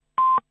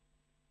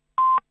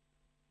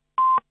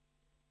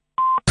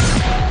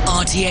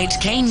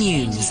RTHK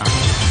News.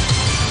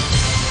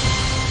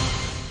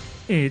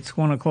 It's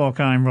 1 o'clock.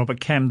 I'm Robert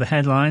Kemp. The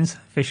headlines.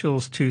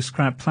 Officials to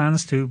scrap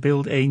plans to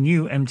build a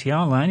new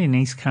MTR line in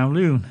East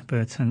Kowloon,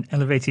 but an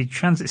elevated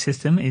transit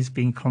system is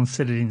being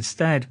considered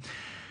instead.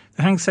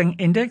 The Hang Seng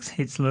Index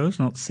hits lows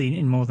not seen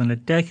in more than a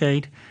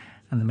decade,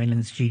 and the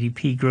mainland's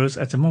GDP grows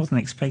at a more than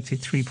expected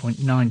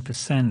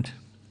 3.9%.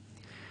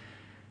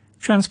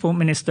 Transport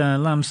Minister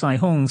Lam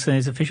Sai-hung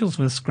says officials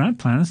will scrap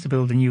plans to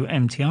build a new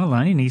MTR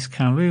line in East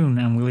Kowloon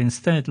and will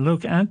instead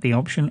look at the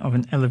option of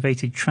an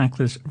elevated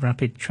trackless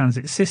rapid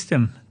transit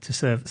system to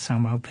serve Sao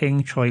Mau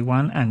Ping, Choi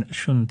Wan and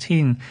Shun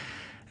Tin.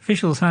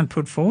 Officials had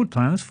put forward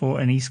plans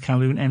for an East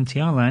Kowloon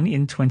MTR line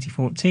in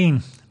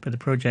 2014, but the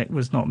project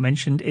was not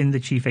mentioned in the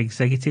Chief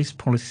Executive's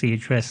policy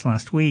address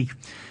last week.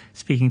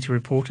 Speaking to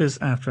reporters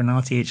after an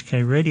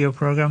RTHK radio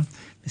programme,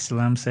 Mr.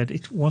 Lam said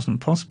it wasn't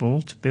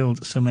possible to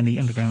build so many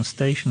underground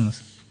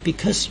stations.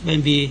 Because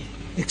when we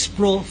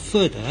explore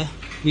further,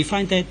 we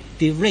find that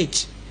the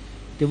rates,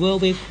 the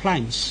railway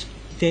climbs,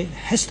 there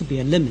has to be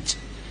a limit.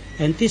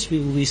 And this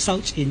will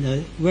result in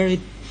a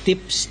very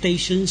deep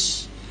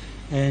stations,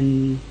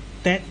 and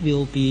that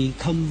will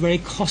become very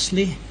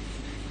costly.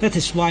 That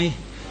is why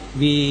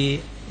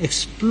we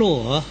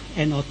explore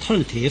an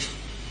alternative.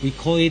 We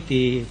call it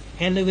the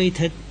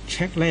elevated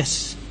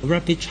trackless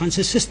rapid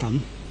transit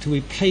system to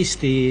replace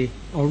the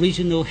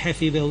original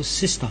heavy rail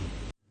system.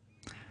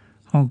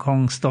 Hong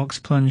Kong stocks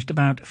plunged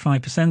about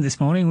 5%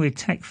 this morning, with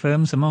tech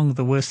firms among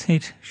the worst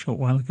hit. A short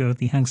while ago,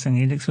 the Hang Seng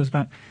Index was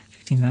about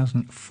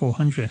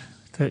 15,400,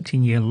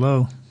 13-year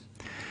low.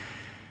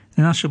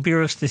 The National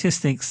Bureau of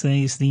Statistics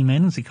says the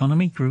mainland's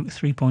economy grew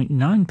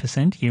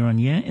 3.9%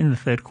 year-on-year in the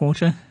third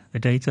quarter. The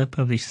data,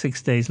 published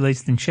 6 days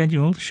later than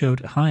scheduled, showed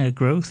higher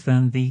growth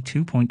than the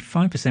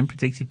 2.5%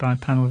 predicted by a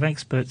panel of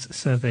experts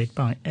surveyed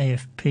by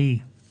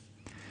AFP.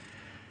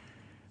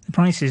 The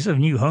prices of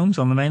new homes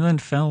on the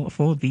mainland fell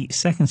for the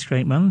second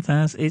straight month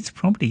as its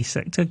property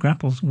sector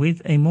grapples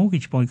with a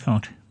mortgage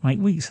boycott. Mike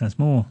Weeks has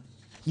more.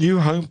 New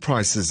home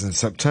prices in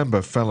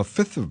September fell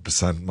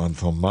 0.5%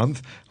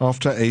 month-on-month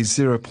after a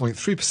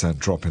 0.3%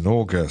 drop in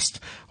August.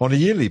 On a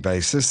yearly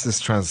basis,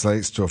 this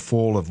translates to a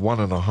fall of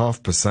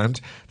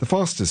 1.5%, the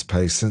fastest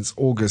pace since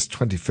August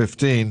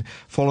 2015,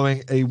 following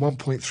a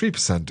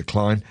 1.3%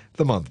 decline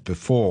the month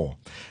before.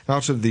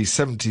 Out of the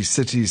 70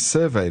 cities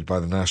surveyed by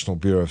the National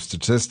Bureau of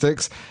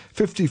Statistics,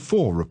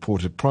 54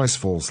 reported price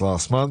falls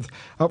last month,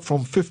 up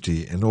from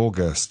 50 in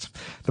August.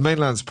 The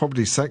mainland's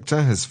property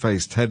sector has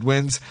faced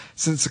headwinds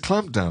since the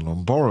clampdown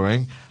on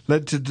borrowing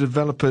led to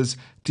developers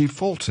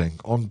defaulting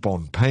on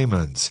bond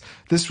payments.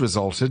 This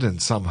resulted in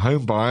some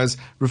home buyers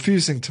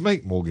refusing to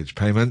make mortgage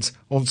payments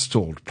on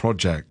stalled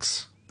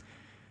projects.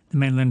 The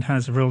mainland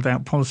has rolled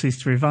out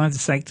policies to revive the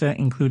sector,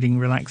 including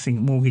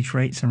relaxing mortgage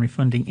rates and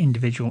refunding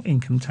individual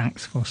income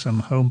tax for some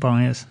home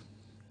buyers.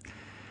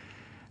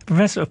 A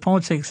professor of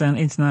politics and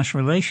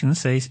international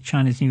relations says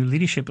China's new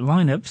leadership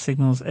lineup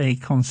signals a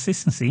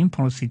consistency in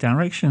policy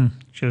direction.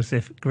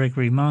 Joseph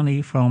Gregory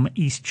Marnie from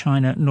East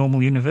China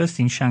Normal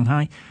University in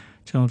Shanghai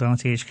told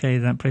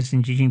RTHK that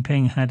President Xi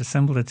Jinping had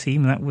assembled a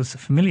team that was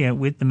familiar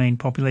with the main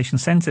population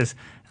centres,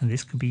 and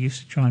this could be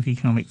used to drive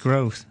economic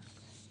growth.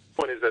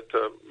 The point is that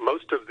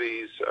most of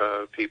these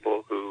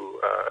people who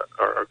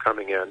are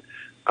coming in,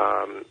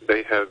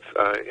 they have,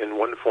 in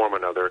one form or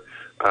another,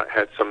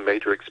 had some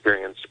major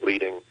experience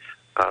leading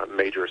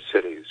major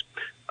cities.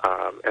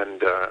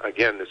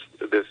 Again,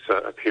 this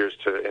appears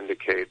to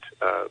indicate,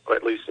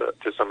 at least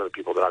to some of the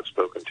people that I've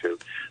spoken to,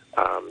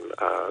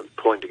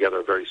 pulling together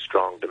a very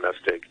strong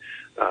domestic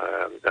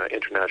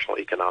international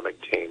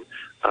economic team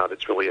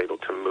that's really able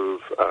to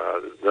move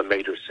the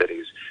major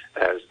cities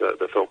as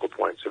the focal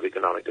points of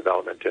economic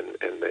development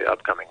in the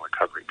upcoming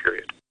recovery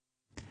period.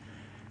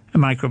 A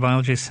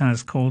microbiologist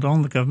has called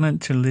on the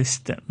government to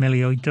list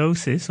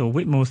melioidosis or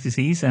Whitmore's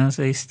disease as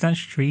a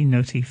statutory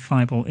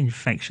notifiable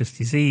infectious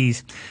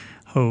disease.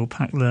 Ho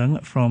Pak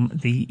Leung from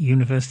the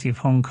University of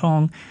Hong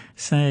Kong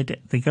said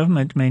the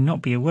government may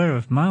not be aware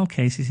of mild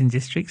cases in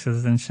districts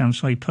other than Sham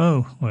Shui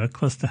Po, where a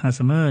cluster has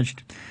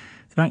emerged.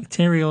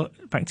 The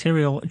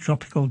bacterial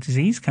tropical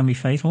disease can be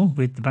fatal,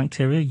 with the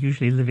bacteria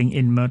usually living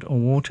in mud or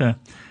water.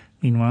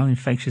 Meanwhile,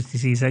 infectious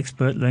disease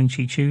expert Leung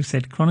Chi-Chu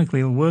said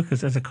chronically ill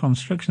workers at a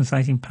construction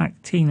site in Pak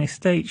Tin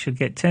Estate should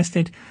get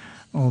tested,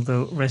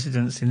 although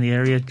residents in the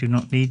area do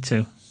not need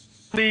to.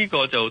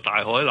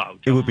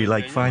 It would be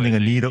like finding a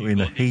needle in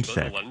a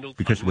haystack,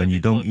 because when you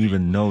don't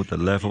even know the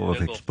level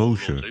of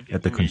exposure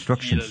at the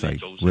construction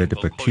site where the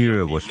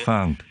bacteria was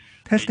found,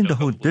 testing the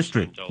whole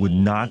district would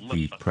not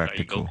be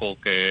practical.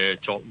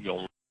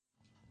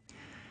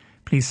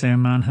 Police say a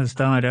man has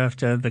died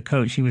after the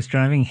coach he was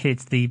driving hit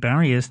the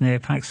barriers near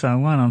Pak Sa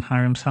Wan on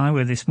Hiram's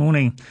Highway this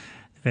morning.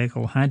 The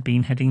vehicle had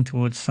been heading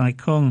towards Sai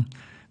Kung.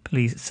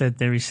 Police said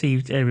they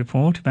received a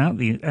report about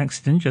the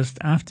accident just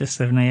after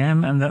 7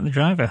 a.m. and that the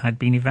driver had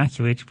been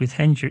evacuated with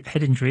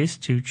head injuries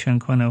to Cheung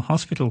Kwan O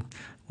Hospital,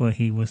 where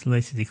he was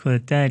later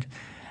declared dead.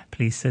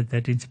 Police said there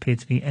didn't appear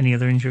to be any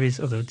other injuries,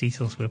 although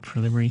details were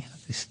preliminary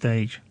at this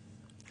stage.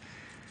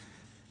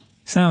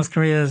 South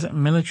Korea's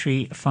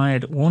military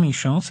fired warning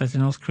shots at a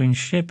North Korean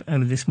ship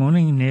early this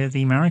morning near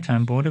the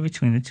maritime border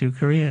between the two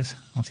Koreas.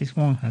 Otis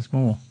Wong has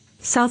more.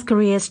 South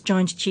Korea's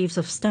Joint Chiefs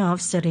of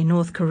Staff said a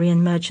North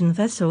Korean merchant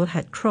vessel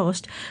had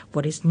crossed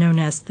what is known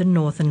as the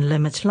Northern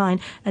Limit Line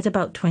at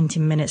about 20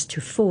 minutes to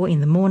 4 in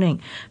the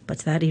morning, but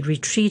that it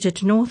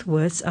retreated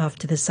northwards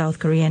after the South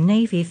Korean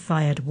Navy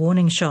fired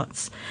warning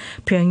shots.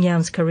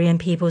 Pyongyang's Korean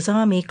People's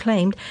Army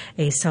claimed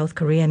a South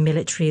Korean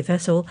military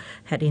vessel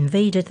had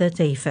invaded the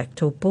de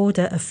facto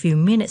border a few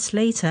minutes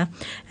later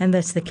and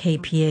that the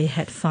KPA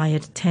had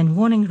fired 10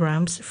 warning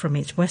rounds from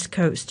its west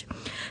coast.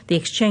 The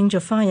exchange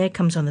of fire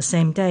comes on the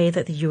same day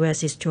that the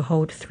US is to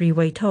hold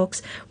three-way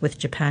talks with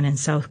Japan and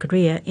South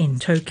Korea in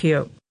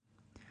Tokyo.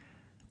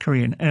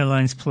 Korean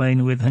Airlines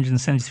plane with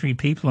 173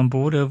 people on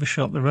board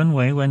overshot the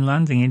runway when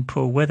landing in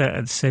poor weather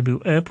at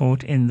Cebu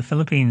Airport in the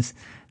Philippines.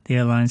 The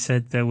airline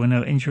said there were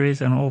no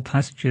injuries and all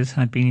passengers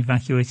had been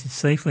evacuated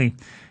safely.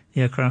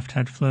 The aircraft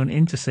had flown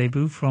into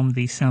Cebu from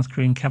the South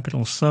Korean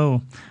capital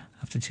Seoul.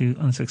 After two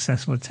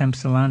unsuccessful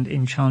attempts to land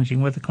in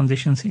challenging weather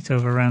conditions, it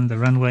overran the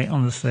runway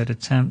on the third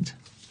attempt.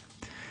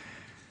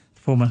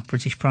 Former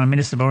British Prime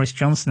Minister Boris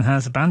Johnson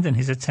has abandoned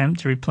his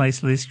attempt to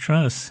replace Liz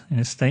Truss. In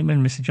a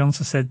statement, Mr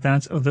Johnson said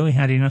that although he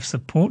had enough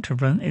support to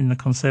run in the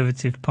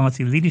Conservative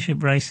Party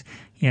leadership race,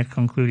 he had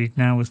concluded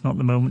now was not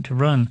the moment to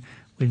run.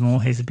 With more,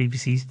 here's the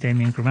BBC's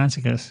Damien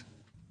Grammaticus.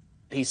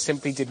 He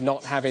simply did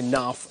not have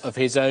enough of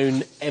his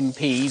own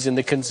MPs in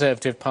the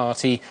Conservative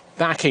Party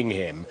backing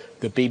him.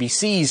 The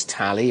BBC's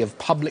tally of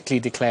publicly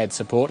declared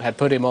support had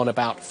put him on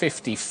about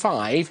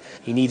 55.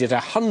 He needed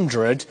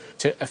 100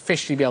 to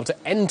officially be able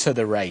to enter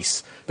the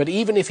race. But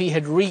even if he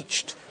had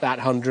reached that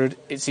 100,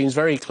 it seems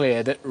very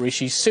clear that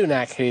Rishi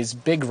Sunak, his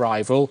big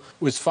rival,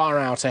 was far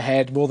out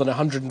ahead, more than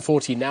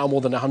 140, now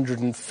more than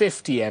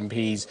 150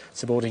 MPs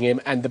supporting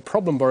him. And the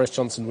problem Boris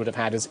Johnson would have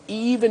had is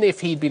even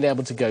if he'd been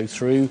able to go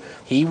through,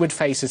 he would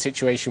face a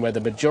situation where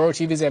the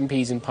majority of his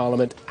MPs in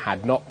Parliament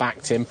had not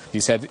backed him. He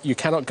said, you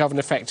cannot govern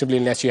effectively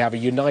unless you have a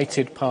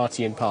united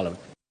party in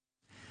Parliament.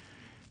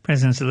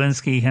 President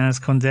Zelensky has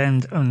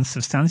condemned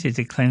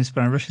unsubstantiated claims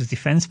by Russia's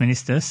defense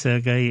minister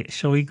Sergei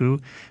Shoigu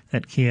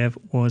that Kiev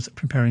was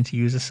preparing to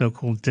use a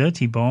so-called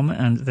dirty bomb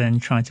and then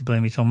try to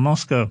blame it on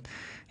Moscow.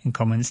 In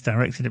comments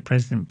directed at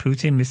President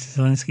Putin, Mr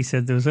Zelensky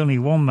said there was only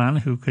one man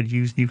who could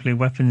use nuclear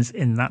weapons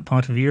in that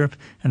part of Europe,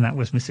 and that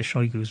was Mr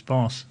Shoigu's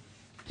boss.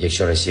 If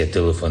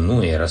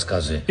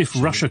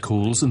Russia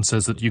calls and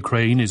says that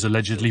Ukraine is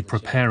allegedly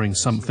preparing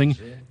something,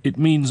 it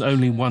means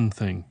only one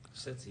thing.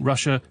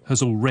 Russia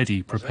has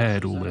already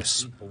prepared all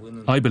this.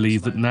 I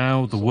believe that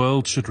now the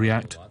world should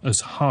react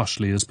as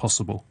harshly as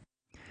possible.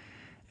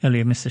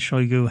 Earlier, Mr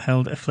Shoigu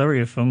held a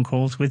flurry of phone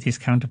calls with his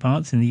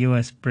counterparts in the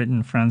US,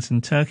 Britain, France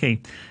and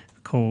Turkey.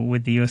 The call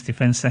with the US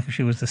Defense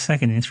Secretary was the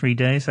second in 3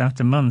 days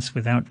after months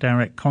without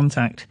direct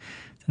contact.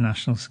 The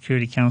National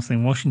Security Council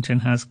in Washington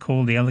has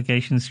called the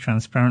allegations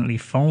transparently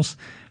false.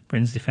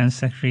 Britain's Defence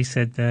Secretary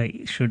said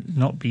they should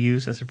not be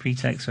used as a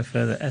pretext for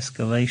further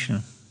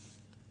escalation.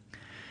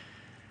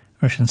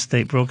 Russian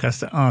state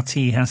broadcaster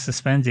RT has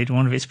suspended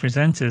one of its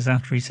presenters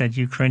after he said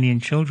Ukrainian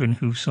children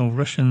who saw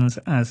Russians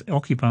as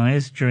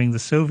occupiers during the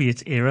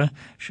Soviet era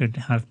should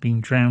have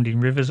been drowned in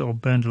rivers or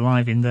burned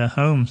alive in their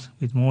homes.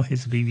 With more,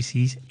 here's the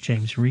BBC's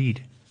James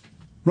Reid.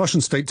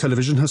 Russian state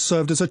television has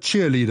served as a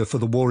cheerleader for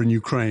the war in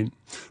Ukraine.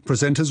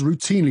 Presenters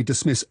routinely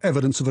dismiss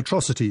evidence of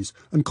atrocities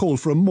and call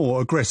for a more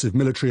aggressive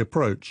military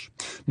approach.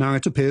 Now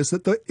it appears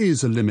that there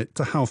is a limit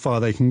to how far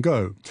they can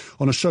go.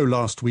 On a show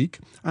last week,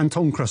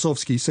 Anton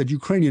Krasovsky said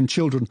Ukrainian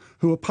children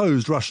who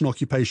opposed Russian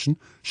occupation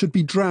should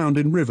be drowned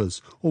in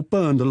rivers or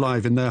burned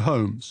alive in their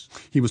homes.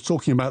 He was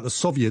talking about the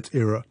Soviet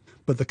era,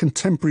 but the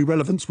contemporary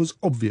relevance was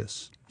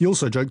obvious. He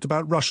also joked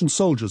about Russian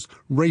soldiers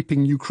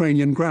raping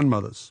Ukrainian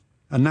grandmothers.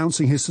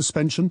 Announcing his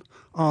suspension,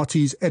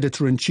 RT's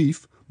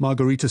editor-in-chief,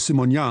 Margarita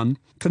Simonyan,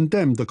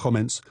 condemned the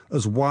comments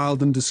as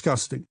wild and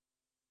disgusting.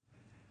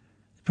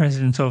 The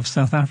President of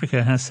South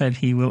Africa has said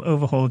he will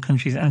overhaul the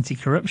country's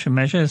anti-corruption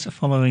measures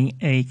following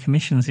a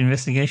Commission's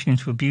investigation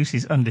into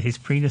abuses under his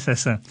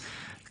predecessor.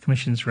 The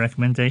Commission's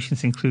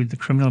recommendations include the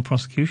criminal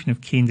prosecution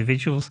of key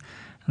individuals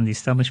and the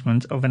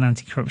establishment of an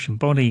anti-corruption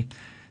body.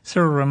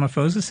 Cyril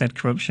Ramaphosa said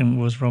corruption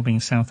was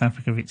robbing South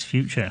Africa of its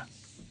future.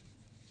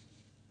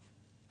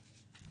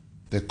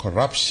 The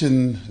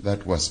corruption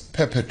that was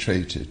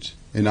perpetrated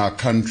in our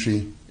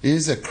country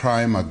is a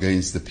crime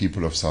against the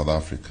people of South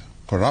Africa.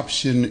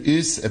 Corruption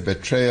is a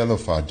betrayal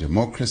of our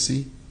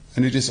democracy,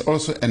 and it is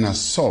also an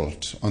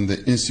assault on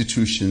the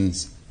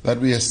institutions that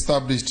we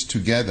established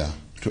together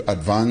to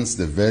advance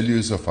the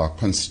values of our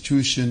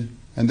Constitution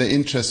and the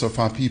interests of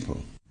our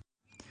people.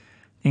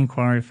 The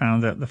inquiry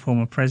found that the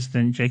former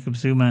president, Jacob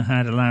Zuma,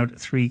 had allowed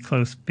 3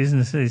 close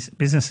business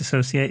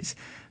associates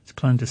to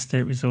plunder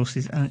state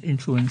resources and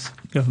influence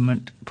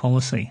government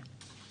policy.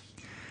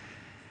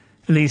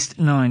 At least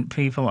 9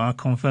 people are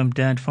confirmed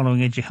dead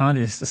following a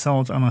jihadist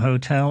assault on a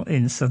hotel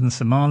in southern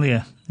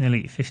Somalia.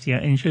 Nearly 50 are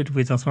injured,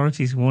 with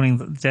authorities warning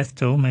that the death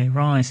toll may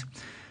rise.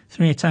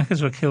 3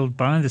 attackers were killed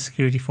by the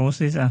security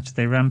forces after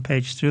they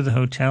rampaged through the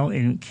hotel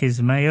in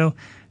Kismayo,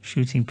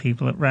 shooting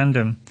people at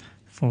random.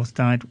 The 4th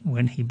died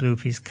when he blew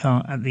up his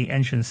car at the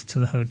entrance to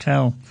the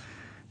hotel.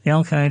 The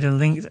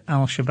Al-Qaeda-linked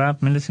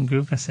Al-Shabaab militant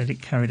group has said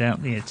it carried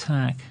out the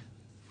attack.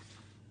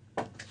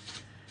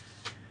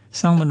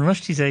 Salman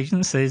Rushdie's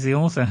agent says the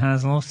author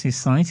has lost his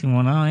sight in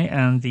one eye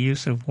and the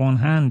use of one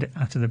hand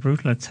after the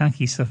brutal attack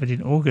he suffered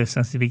in August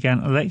as he began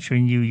a lecture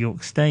in New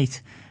York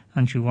State.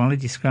 Andrew Wally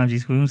described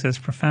his wounds as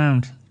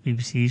profound.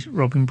 BBC's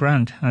Robin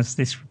Brandt has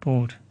this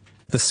report.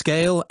 The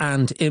scale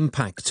and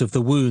impact of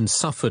the wounds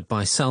suffered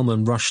by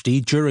Salman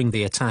Rushdie during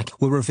the attack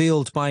were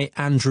revealed by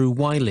Andrew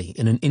Wiley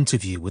in an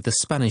interview with the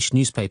Spanish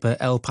newspaper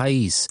El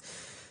País.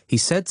 He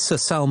said Sir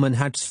Salman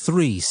had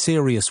 3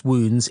 serious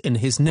wounds in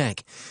his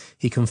neck.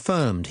 He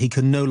confirmed he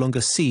can no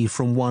longer see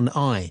from one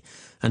eye,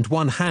 and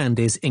one hand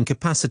is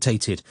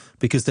incapacitated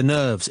because the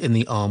nerves in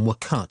the arm were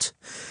cut.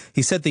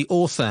 He said the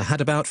author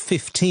had about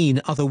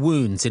 15 other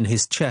wounds in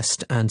his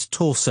chest and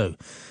torso.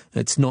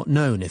 It's not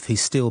known if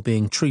he's still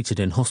being treated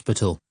in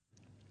hospital.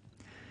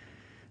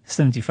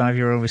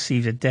 75-year-old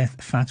received a death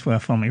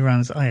fatwa from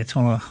Iran's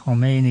Ayatollah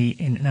Khomeini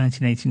in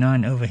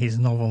 1989 over his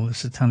novel The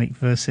Satanic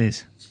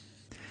Verses.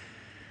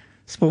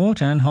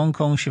 Sport, and Hong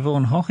Kong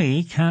Siobhan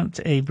Hockey capped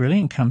a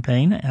brilliant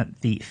campaign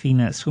at the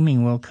FINA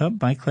Swimming World Cup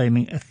by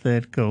claiming a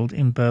 3rd gold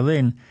in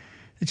Berlin.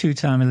 The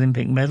 2-time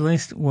Olympic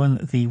medalist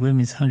won the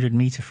women's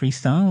 100-metre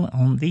freestyle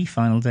on the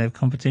final day of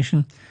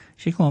competition.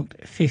 She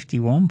clocked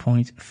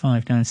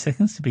 51.59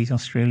 seconds to beat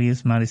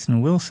Australia's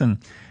Madison Wilson,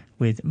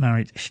 with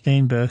Marit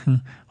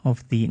Steenbergen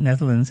of the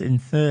Netherlands in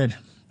 3rd.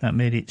 That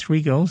made it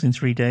 3 goals in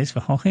 3 days for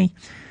Hockey,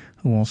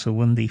 who also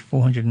won the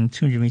 400 and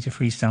 200-metre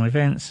freestyle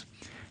events.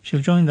 She'll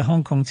join the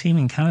Hong Kong team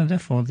in Canada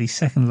for the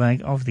 2nd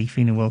leg of the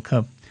FINA World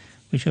Cup,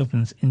 which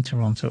opens in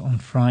Toronto on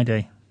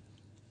Friday.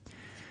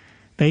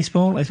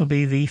 Baseball, it'll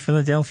be the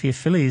Philadelphia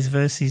Phillies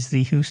versus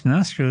the Houston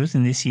Astros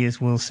in this year's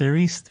World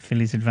Series. The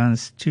Phillies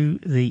advanced to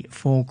the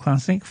Fall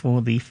Classic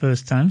for the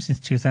first time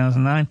since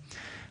 2009,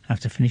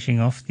 after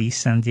finishing off the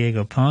San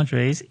Diego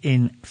Padres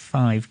in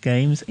 5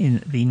 games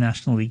in the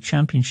National League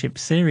Championship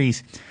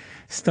Series.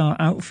 Star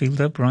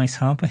outfielder Bryce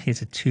Harper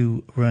hit a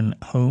 2-run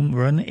home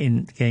run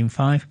in Game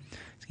 5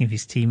 to give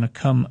his team a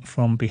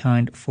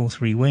come-from-behind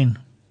 4-3 win.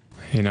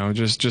 You know,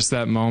 just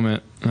that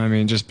moment. I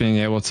mean, just being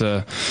able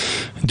to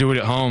do it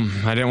at home.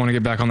 I didn't want to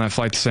get back on that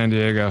flight to San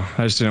Diego.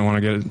 I just didn't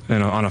want to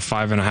get on a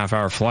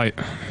 5.5-hour flight.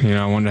 You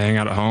know, I wanted to hang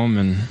out at home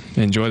and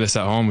enjoy this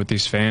at home with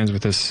these fans,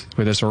 with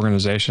this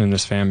organization and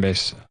this fan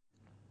base.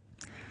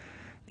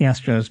 The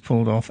Astros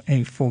pulled off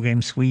a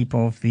 4-game sweep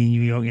of the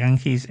New York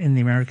Yankees in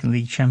the American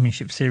League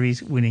Championship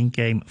Series, winning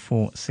Game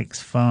 4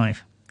 6-5.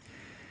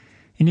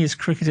 India's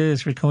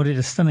cricketers recorded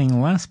a stunning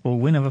last-ball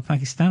win over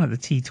Pakistan at the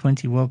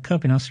T20 World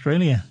Cup in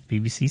Australia.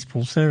 BBC's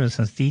Paul Serres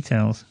has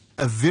details.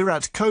 A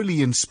Virat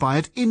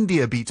Kohli-inspired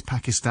India beat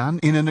Pakistan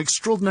in an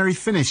extraordinary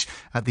finish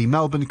at the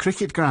Melbourne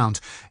Cricket Ground.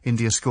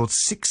 India scored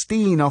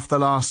 16 off the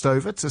last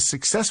over to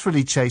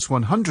successfully chase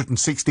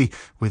 160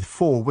 with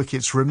 4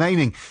 wickets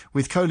remaining,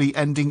 with Kohli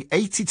ending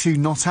 82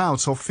 not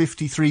out off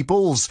 53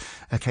 balls.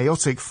 A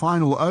chaotic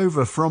final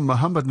over from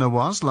Mohammad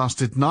Nawaz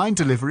lasted 9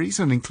 deliveries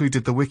and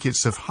included the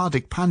wickets of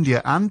Hardik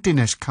Pandya and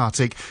Dinesh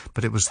Karthik,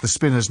 but it was the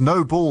spinners'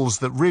 no balls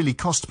that really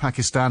cost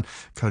Pakistan.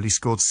 Kohli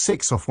scored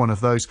 6 off one of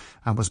those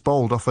and was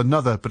bowled off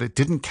another, but it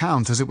didn't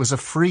count as it was a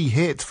free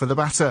hit for the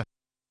batter.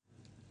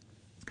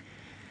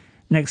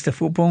 Next to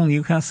football,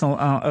 Newcastle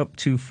are up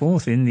to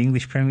 4th in the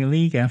English Premier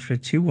League after a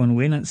 2-1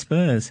 win at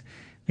Spurs.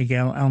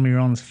 Miguel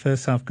Almiron's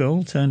first-half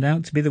goal turned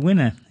out to be the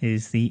winner,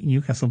 is the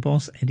Newcastle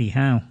boss Eddie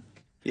Howe.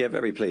 Yeah,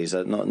 very pleased.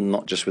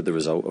 Not just with the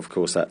result, of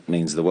course, that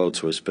means the world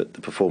to us, but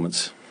the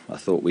performance. I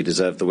thought we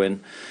deserved the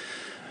win.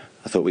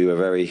 I thought we were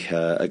very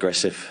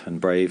aggressive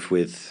and brave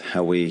with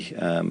how we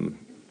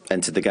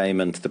entered the game,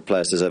 and the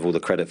players deserve all the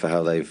credit for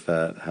how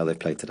they've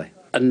played today.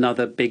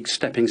 Another big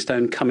stepping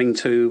stone coming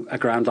to a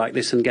ground like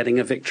this and getting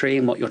a victory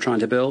in what you're trying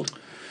to build?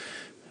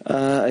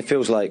 It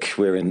feels like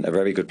we're in a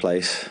very good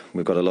place.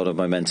 We've got a lot of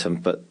momentum,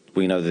 but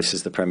we know this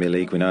is the Premier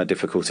League. We know how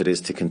difficult it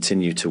is to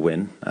continue to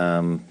win.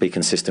 Be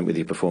consistent with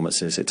your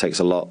performances. It takes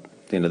a lot.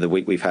 You know, the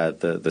week we've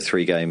had, the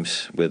 3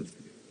 games with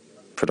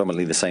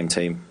predominantly the same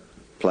team.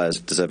 Players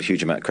deserve a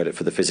huge amount of credit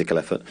for the physical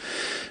effort.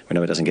 We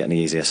know it doesn't get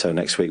any easier, so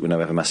next week we know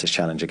we have a massive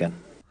challenge again.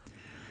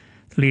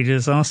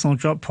 Leaders Arsenal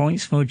dropped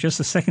points for just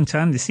the 2nd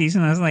time this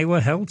season as they were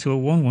held to a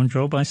 1-1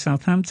 draw by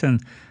Southampton.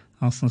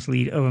 Arsenal's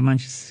lead over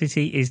Manchester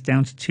City is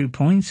down to 2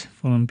 points.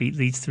 Fulham beat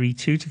Leeds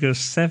 3-2 to go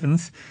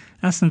 7th.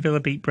 Aston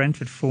Villa beat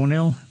Brentford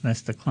 4-0.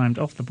 Leicester climbed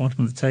off the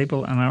bottom of the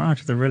table and are out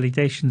of the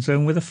relegation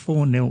zone with a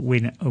 4-0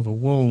 win over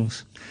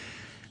Wolves.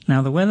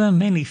 Now the weather,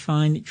 mainly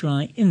fine,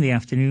 dry in the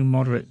afternoon,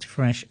 moderate to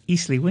fresh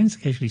easterly winds,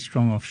 occasionally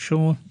strong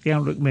offshore. The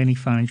outlook mainly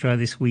fine and dry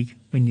this week,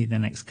 windy the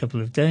next couple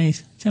of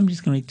days.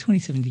 Temperature's going to be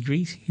 27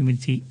 degrees,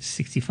 humidity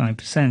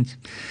 65%.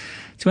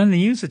 To end the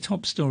news, the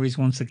top stories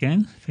once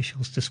again.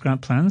 Officials to scrap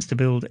plans to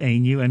build a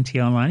new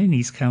MTR line in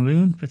East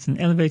Kowloon, but an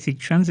elevated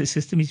transit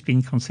system is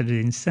being considered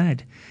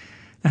instead.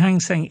 The Hang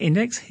Seng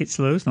Index hits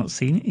lows not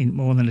seen in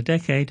more than a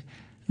decade.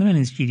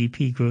 Lebanon's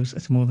GDP grows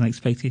at a more than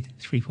expected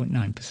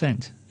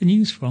 3.9%. The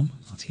news from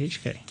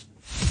RTHK.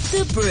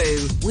 The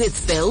Brew with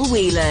Phil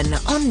Whelan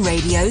on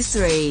Radio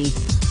 3.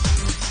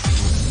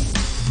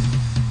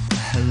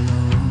 Hello.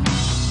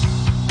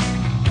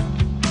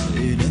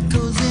 It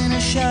echoes in a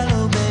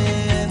shallow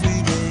bay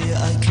every day.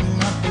 I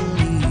cannot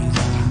believe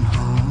I'm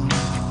home.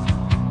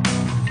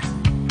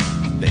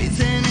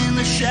 Bathing in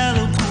the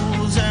shallow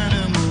pools,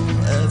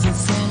 animal,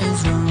 everything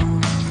is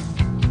wrong.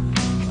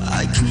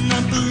 I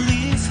cannot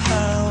believe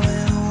how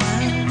it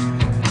went.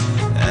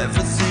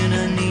 Everything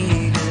I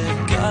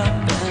needed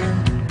got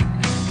bent.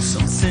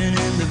 Something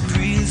in the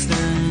breeze,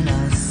 then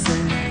I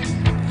think.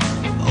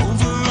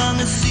 Over on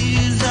the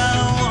seas I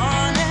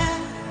want it.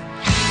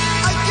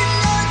 I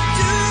cannot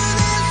do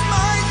this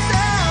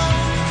myself.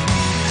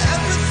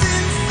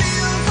 Everything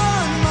feels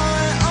on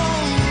my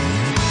own.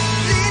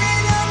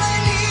 Leaning on my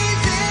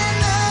knees in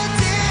the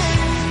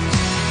ditch,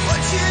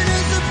 watching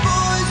as the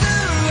boys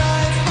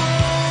arrive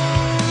home.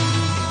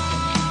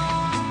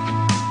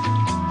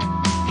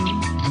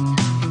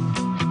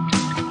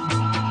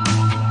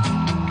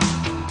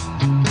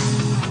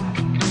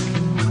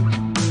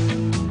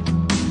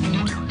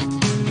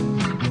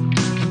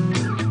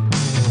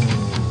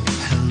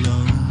 Hello.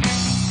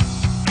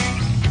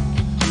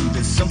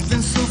 There's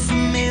something so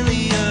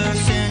familiar,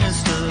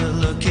 sinister,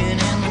 looking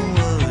in the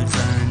woods.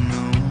 I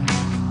know.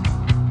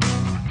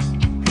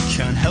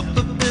 Can't help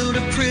but build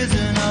a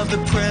prison of the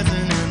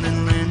present and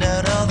then lend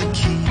out all the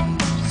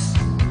keys.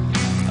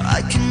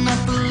 I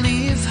cannot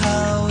believe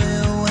how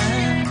it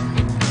went.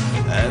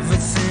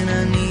 Everything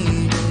I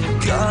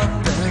needed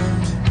got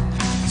bent.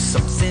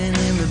 Something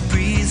in the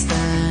breeze,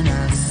 then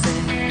I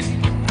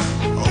think.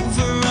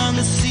 Over on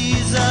the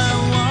seas I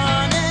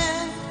want it.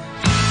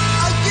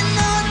 I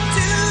cannot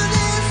do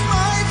this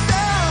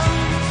myself.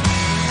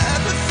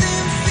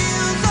 Everything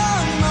feels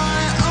on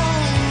my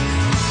own.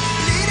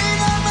 Leaning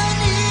on my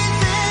knees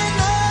in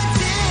the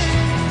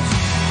ditch,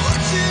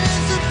 watching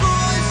as the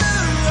boys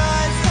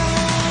arrive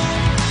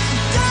home.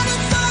 Gotta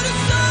find a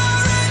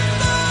soaring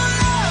for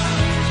love,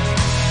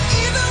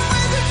 even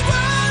when it's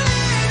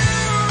rolling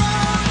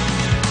around.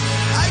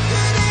 I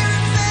could hear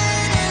it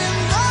fade in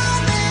the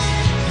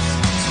mist,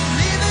 so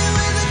leave it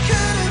with the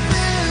could have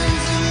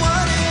beens and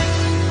what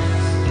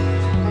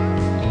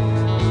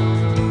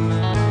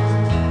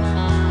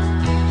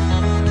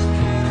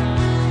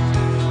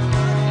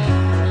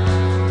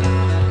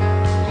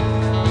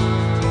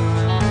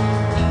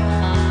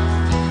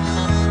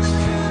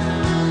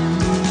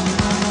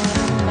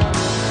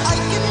I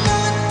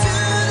cannot do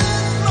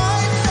this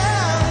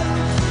myself.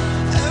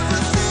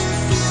 Everything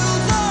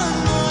feels on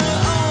my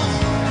own.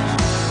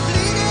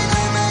 Leaning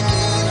on my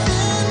knees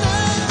in the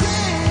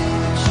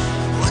ditch,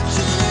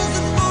 watching as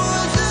the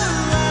boys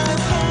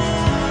arrive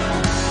home.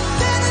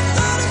 Then I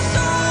thought of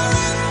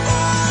soaring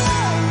for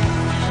love,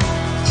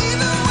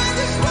 even when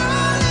it's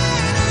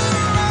rolling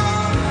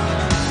around.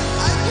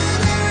 I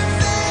could hear it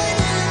fade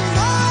in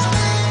the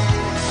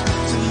mist,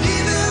 so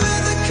leave it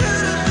with the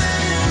could have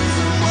beens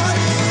and what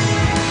if.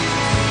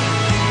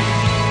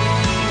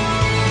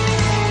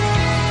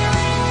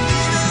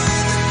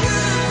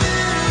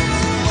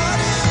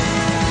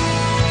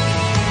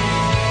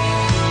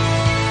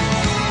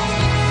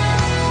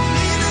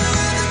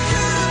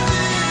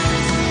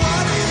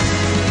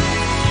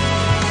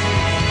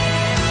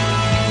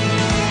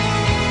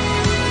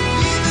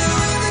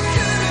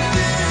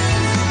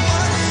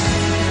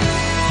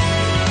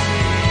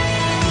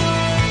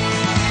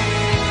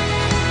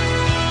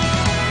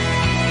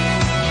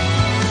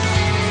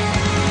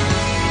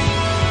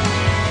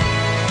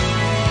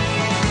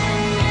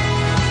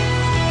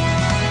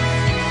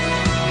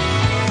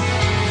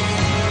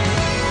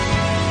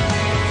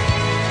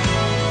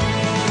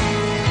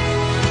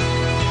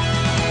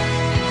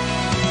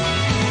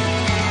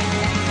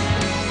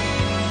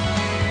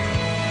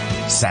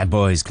 Sad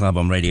Boys Club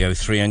on Radio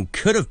 3 and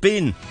could have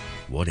been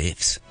What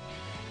Ifs.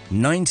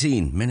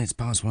 19 minutes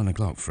past 1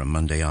 o'clock from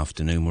Monday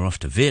afternoon. We're off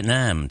to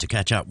Vietnam to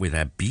catch up with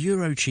our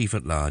Bureau Chief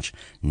at Large,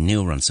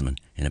 Neil Runciman,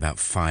 in about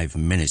 5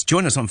 minutes.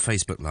 Join us on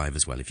Facebook Live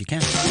as well if you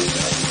can.